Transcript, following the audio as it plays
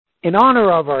In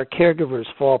honor of our Caregivers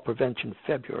Fall Prevention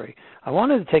February, I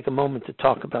wanted to take a moment to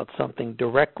talk about something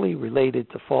directly related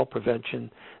to fall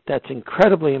prevention that's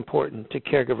incredibly important to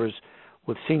caregivers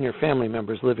with senior family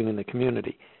members living in the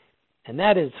community, and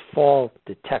that is fall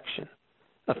detection.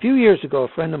 A few years ago,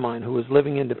 a friend of mine who was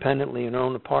living independently in her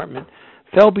own apartment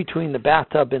fell between the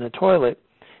bathtub and a toilet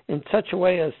in such a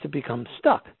way as to become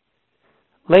stuck.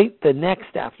 Late the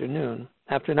next afternoon,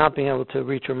 after not being able to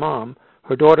reach her mom,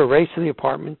 her daughter raced to the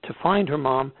apartment to find her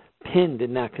mom pinned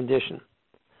in that condition.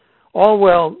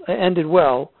 All ended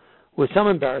well, with some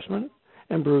embarrassment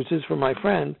and bruises for my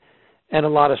friend and a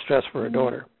lot of stress for her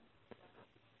daughter.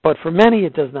 But for many,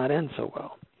 it does not end so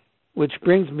well, which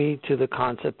brings me to the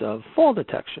concept of fall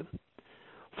detection.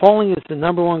 Falling is the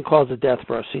number one cause of death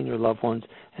for our senior loved ones,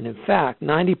 and in fact,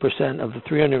 90% of the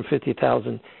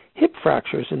 350,000 hip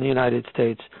fractures in the United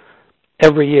States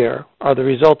every year are the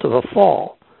result of a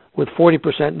fall, with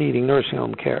 40% needing nursing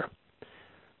home care.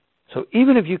 So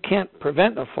even if you can't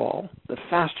prevent a fall, the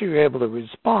faster you're able to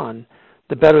respond,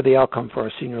 the better the outcome for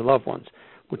our senior loved ones,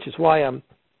 which is why I'm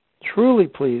truly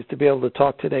pleased to be able to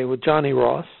talk today with Johnny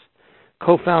Ross,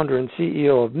 co-founder and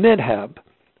CEO of MedHab,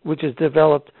 which has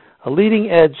developed a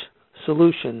leading-edge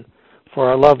solution for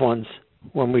our loved ones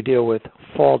when we deal with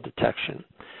fall detection.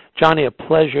 Johnny, a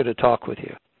pleasure to talk with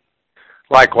you.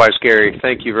 Likewise, Gary.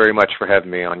 Thank you very much for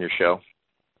having me on your show.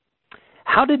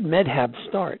 How did MedHab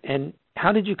start, and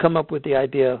how did you come up with the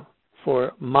idea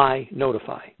for My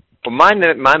Notify? Well, my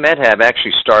MedHab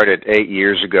actually started 8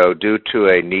 years ago due to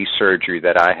a knee surgery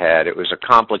that I had. It was a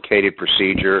complicated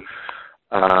procedure,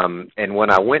 and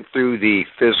when I went through the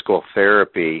physical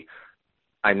therapy,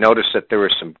 I noticed that there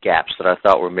were some gaps that I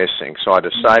thought were missing. So I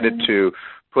decided to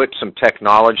put some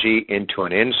technology into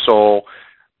an insole,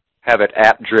 have it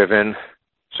app-driven,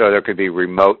 so there could be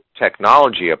remote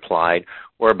technology applied,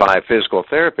 whereby a physical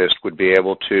therapist would be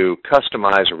able to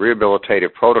customize a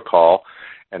rehabilitative protocol,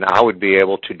 and I would be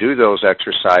able to do those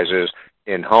exercises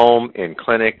in home, in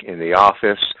clinic, in the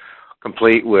office,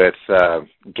 complete with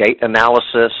gait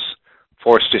analysis,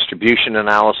 force distribution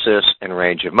analysis, and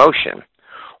range of motion.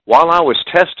 While I was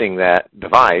testing that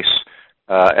device,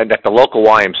 and at the local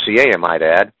YMCA, I might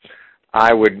add,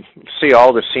 I would see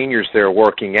all the seniors there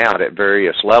working out at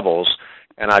various levels,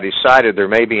 and I decided there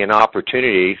may be an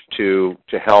opportunity to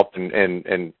help and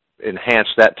enhance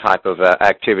that type of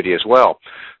activity as well.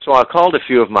 So I called a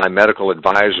few of my medical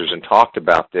advisors and talked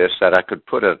about this, that I could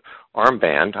put an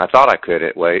armband, I thought I could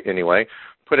anyway,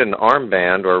 put an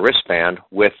armband or a wristband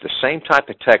with the same type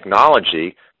of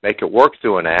technology, make it work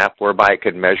through an app whereby it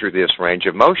could measure this range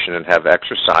of motion and have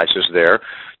exercises there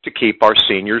to keep our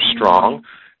seniors strong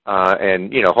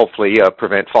and, hopefully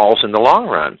prevent falls in the long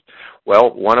run.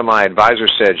 Well, one of my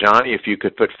advisors said, Johnny, if you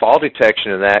could put fall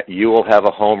detection in that, you will have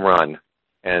a home run.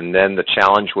 And then the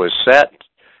challenge was set,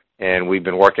 and we've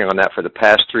been working on that for the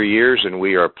past 3 years, and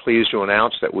we are pleased to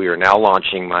announce that we are now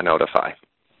launching My Notify.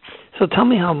 So tell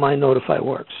me how My Notify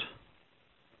works.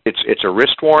 It's a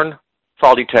wrist-worn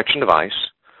fall detection device.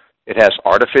 It has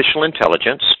artificial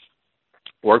intelligence,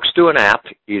 works through an app,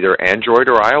 either Android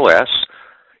or iOS.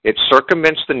 It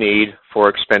circumvents the need for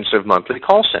expensive monthly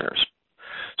call centers.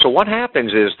 So what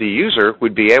happens is the user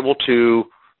would be able to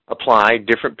apply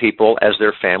different people as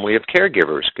their family of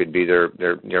caregivers. Could be their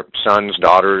sons,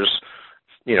 daughters,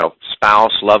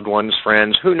 spouse, loved ones,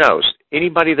 friends, who knows.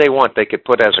 Anybody they want they could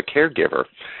put as a caregiver.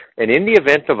 And in the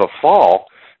event of a fall,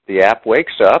 the app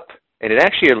wakes up, and it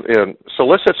actually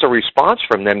solicits a response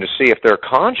from them to see if they're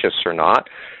conscious or not,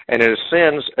 and it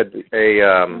sends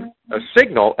a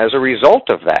signal as a result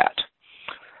of that.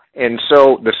 And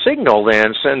so the signal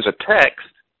then sends a text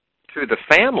to the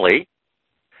family,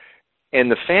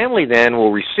 and the family then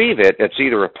will receive it. It's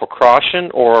either a precaution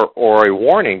or a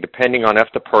warning, depending on if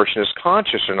the person is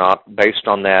conscious or not, based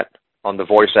on the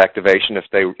voice activation if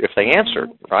they answered,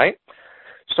 right?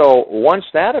 So once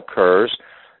that occurs,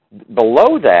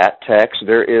 below that text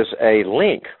there is a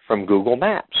link from Google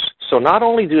Maps. So not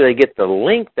only do they get the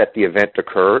link that the event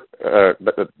occurred,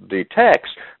 the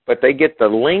text, but they get the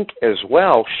link as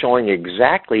well showing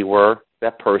exactly where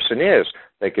that person is.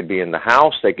 They could be in the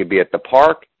house, they could be at the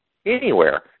park,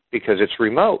 anywhere, because it's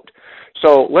remote.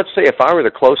 So let's say if I were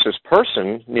the closest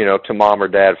person, to mom or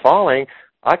dad falling,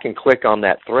 I can click on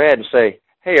that thread and say,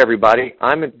 hey, everybody,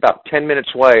 I'm about 10 minutes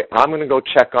away. I'm going to go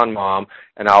check on mom,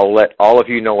 and I'll let all of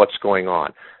you know what's going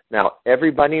on. Now,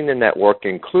 everybody in the network,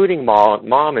 including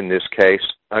mom in this case,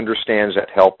 understands that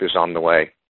help is on the way.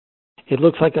 It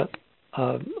looks like a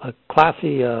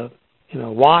classy,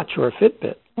 watch or a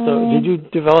Fitbit. So did you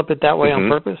develop it that way on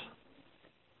purpose?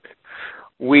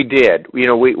 We did.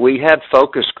 We had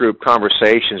focus group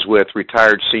conversations with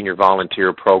retired senior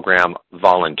volunteer program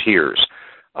volunteers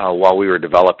while we were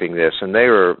developing this, and they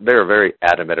were very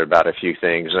adamant about a few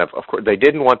things. And of course, they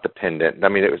didn't want the pendant. I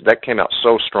mean, that came out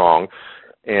so strong,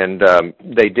 and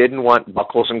they didn't want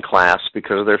buckles and clasps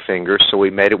because of their fingers. So we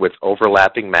made it with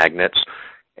overlapping magnets,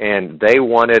 and they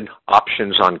wanted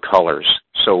options on colors.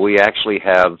 So we actually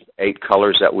have 8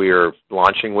 colors that we are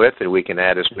launching with, and we can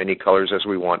add as many colors as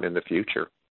we want in the future.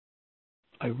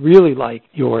 I really like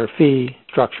your fee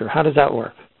structure. How does that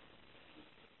work?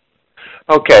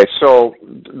 Okay, so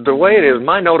the way it is,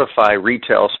 My Notify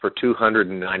retails for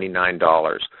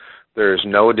 $299. There's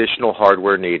no additional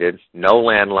hardware needed, no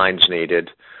landlines needed,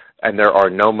 and there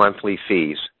are no monthly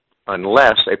fees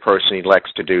unless a person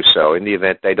elects to do so. In the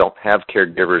event they don't have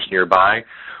caregivers nearby,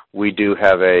 we do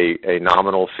have a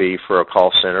nominal fee for a call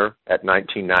center at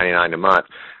 $19.99 a month,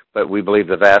 but we believe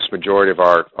the vast majority of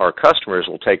our customers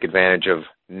will take advantage of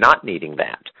not needing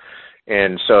that.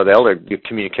 And so they'll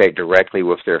communicate directly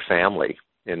with their family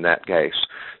in that case.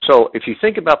 So if you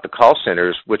think about the call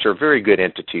centers, which are very good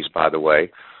entities, by the way,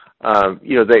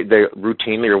 they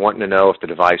routinely are wanting to know if the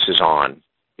device is on.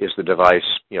 Is the device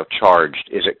charged?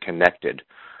 Is it connected?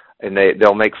 And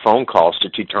they'll make phone calls to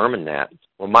determine that.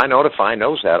 Well, My Notify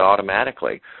knows that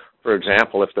automatically. For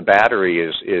example, if the battery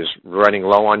is running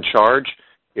low on charge,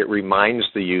 it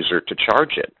reminds the user to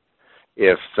charge it.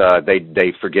 If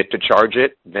they forget to charge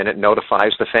it, then it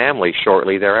notifies the family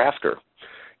shortly thereafter.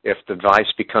 If the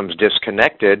device becomes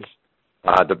disconnected,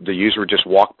 the user would just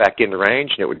walk back into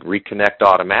range and it would reconnect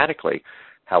automatically.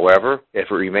 However,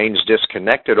 if it remains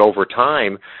disconnected over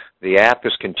time, the app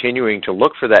is continuing to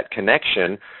look for that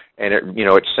connection, and it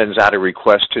sends out a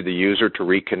request to the user to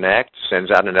reconnect, sends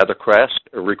out another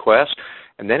request,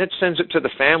 and then it sends it to the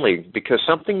family because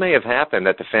something may have happened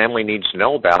that the family needs to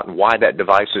know about and why that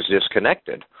device is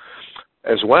disconnected.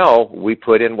 As well, we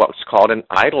put in what's called an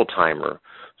idle timer.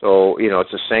 So,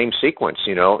 it's the same sequence.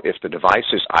 If the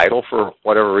device is idle for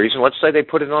whatever reason, let's say they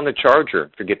put it on the charger,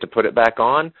 forget to put it back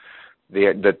on,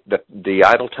 the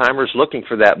idle timer is looking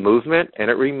for that movement, and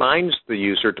it reminds the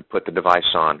user to put the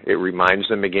device on. It reminds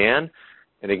them again,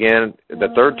 and again, the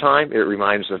third time, it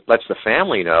lets the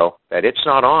family know that it's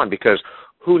not on, because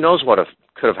who knows what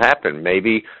could have happened.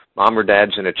 Maybe mom or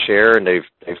dad's in a chair and they've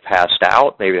passed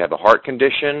out. Maybe they have a heart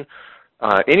condition.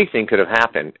 Anything could have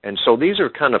happened. And so these are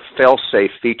kind of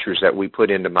fail-safe features that we put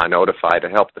into My Notify to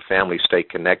help the family stay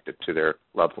connected to their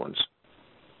loved ones.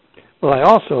 Well, I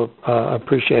also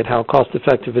appreciate how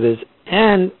cost-effective it is,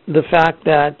 and the fact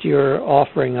that you're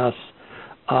offering us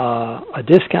a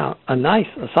discount, a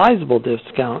sizable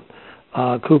discount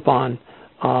coupon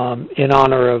in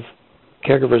honor of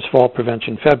Caregivers Fall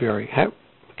Prevention February.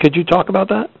 Could you talk about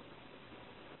that?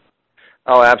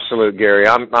 Oh, absolutely, Gary.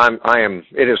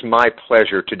 It is my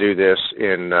pleasure to do this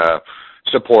in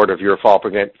support of your Fall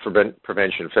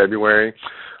Prevention February.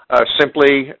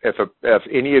 Simply, if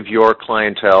any of your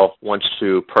clientele wants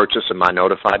to purchase a My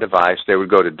Notify device, they would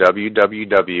go to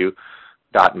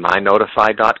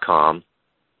www.mynotify.com,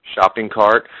 shopping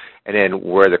cart, and then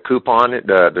where the coupon,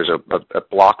 there's a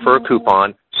block for a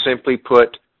coupon, simply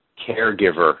put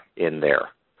caregiver in there,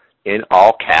 in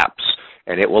all caps,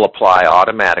 and it will apply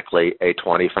automatically a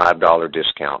 $25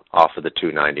 discount off of the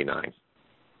 $299.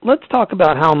 Let's talk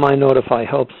about how My Notify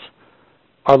helps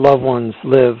our loved ones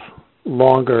live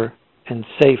longer and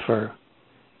safer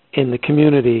in the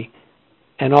community,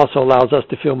 and also allows us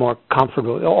to feel more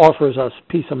comfortable. It offers us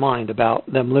peace of mind about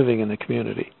them living in the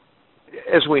community.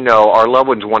 As we know, our loved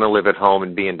ones want to live at home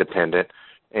and be independent,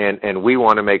 and we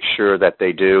want to make sure that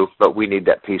they do, but we need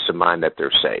that peace of mind that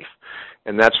they're safe.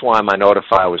 And that's why My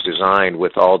Notify was designed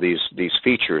with all these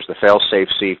features, the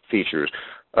fail-safe features,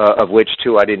 of which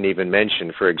 2 I didn't even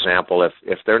mention. For example,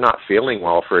 if they're not feeling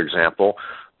well, for example,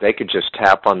 they could just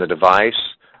tap on the device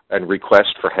and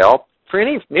request for help for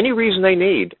any reason they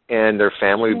need, and their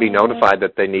family would be notified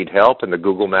that they need help, and the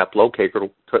Google Map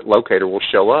locator will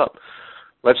show up.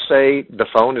 Let's say the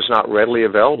phone is not readily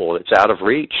available, it's out of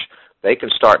reach. They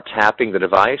can start tapping the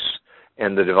device,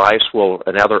 and the device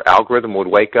another algorithm would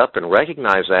wake up and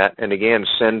recognize that, and again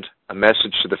send a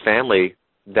message to the family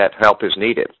that help is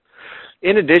needed.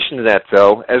 In addition to that,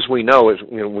 though, as we know,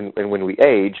 when we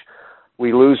age,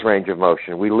 we lose range of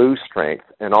motion, we lose strength,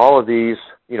 and all of these,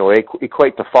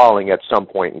 equate to falling at some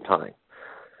point in time.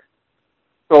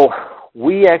 So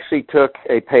we actually took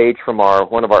a page from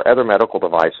one of our other medical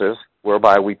devices,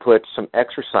 whereby we put some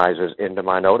exercises into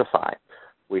My Notify.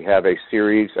 We have a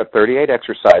series of 38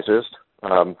 exercises,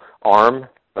 arm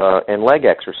and leg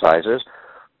exercises,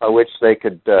 which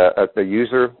the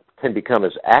user can become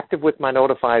as active with My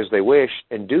Notify as they wish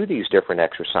and do these different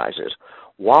exercises.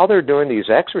 While they're doing these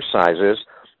exercises,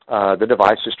 the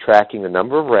device is tracking the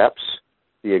number of reps,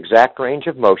 the exact range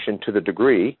of motion to the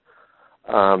degree,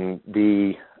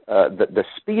 the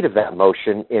speed of that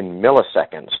motion in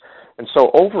milliseconds. And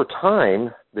so over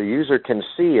time, the user can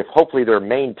see if hopefully they're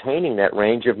maintaining that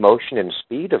range of motion and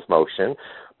speed of motion,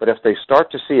 but if they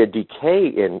start to see a decay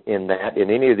in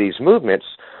any of these movements,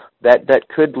 that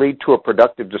could lead to a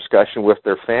productive discussion with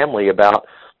their family about,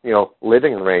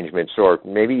 living arrangements or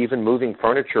maybe even moving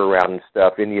furniture around and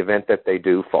stuff in the event that they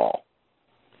do fall.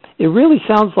 It really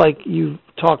sounds like you've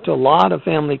talked to a lot of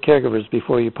family caregivers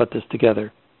before you put this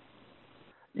together.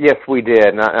 Yes, we did.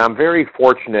 And I'm very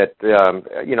fortunate.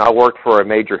 I worked for a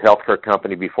major healthcare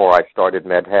company before I started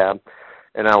MedHab,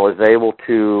 and I was able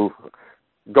to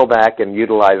go back and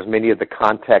utilize many of the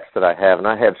contacts that I have. And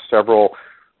I have several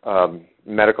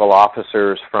medical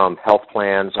officers from health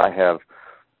plans. I have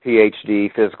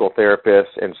PhD physical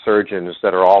therapists and surgeons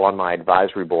that are all on my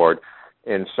advisory board.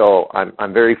 And so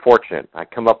I'm very fortunate. I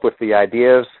come up with the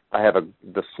ideas. I have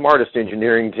the smartest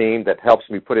engineering team that helps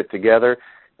me put it together.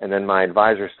 And then my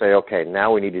advisors say, okay,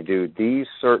 now we need to do these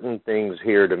certain things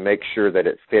here to make sure that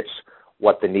it fits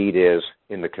what the need is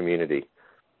in the community.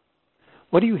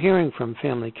 What are you hearing from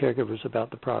family caregivers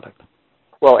about the product?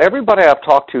 Well, everybody I've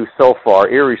talked to so far,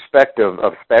 irrespective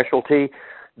of specialty,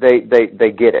 they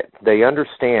get it. They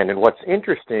understand. And what's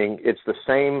interesting, it's the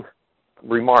same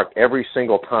remark every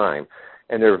single time.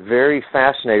 And they're very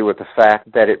fascinated with the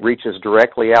fact that it reaches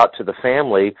directly out to the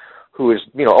family who is,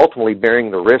 ultimately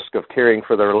bearing the risk of caring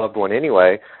for their loved one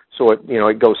anyway. So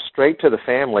it goes straight to the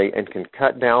family and can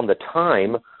cut down the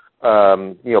time,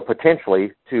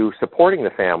 potentially to supporting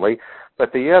the family.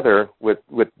 But the other, with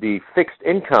the fixed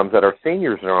incomes that our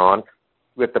seniors are on,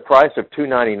 with the price of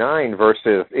 $299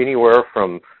 versus anywhere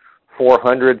from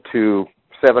 $400 to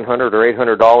 $700 or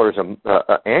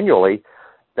 $800 annually,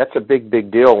 that's a big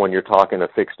deal when you're talking a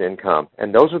fixed income.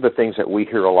 And those are the things that we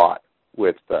hear a lot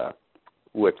with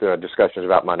discussions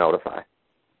about My Notify.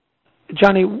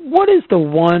 Johnny, what is the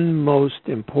one most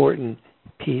important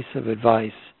piece of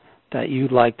advice that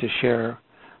you'd like to share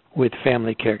with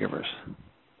family caregivers?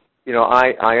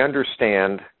 I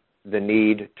understand the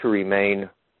need to remain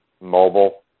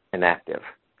mobile and active.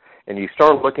 And you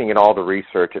start looking at all the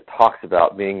research, it talks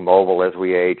about being mobile as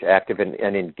we age, active and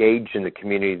engaged in the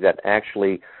community that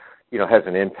actually, has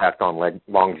an impact on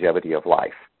longevity of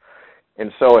life.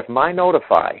 And so if My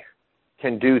Notify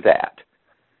can do that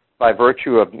by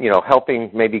virtue of,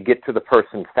 helping maybe get to the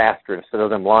person faster instead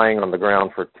of them lying on the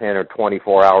ground for 10 or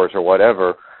 24 hours or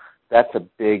whatever, that's a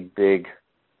big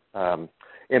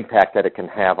impact that it can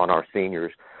have on our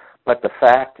seniors. But the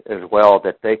fact as well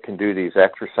that they can do these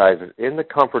exercises in the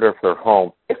comfort of their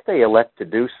home, if they elect to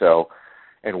do so,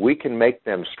 and we can make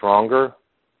them stronger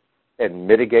and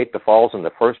mitigate the falls in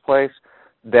the first place,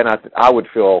 then I would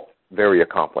feel very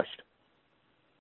accomplished.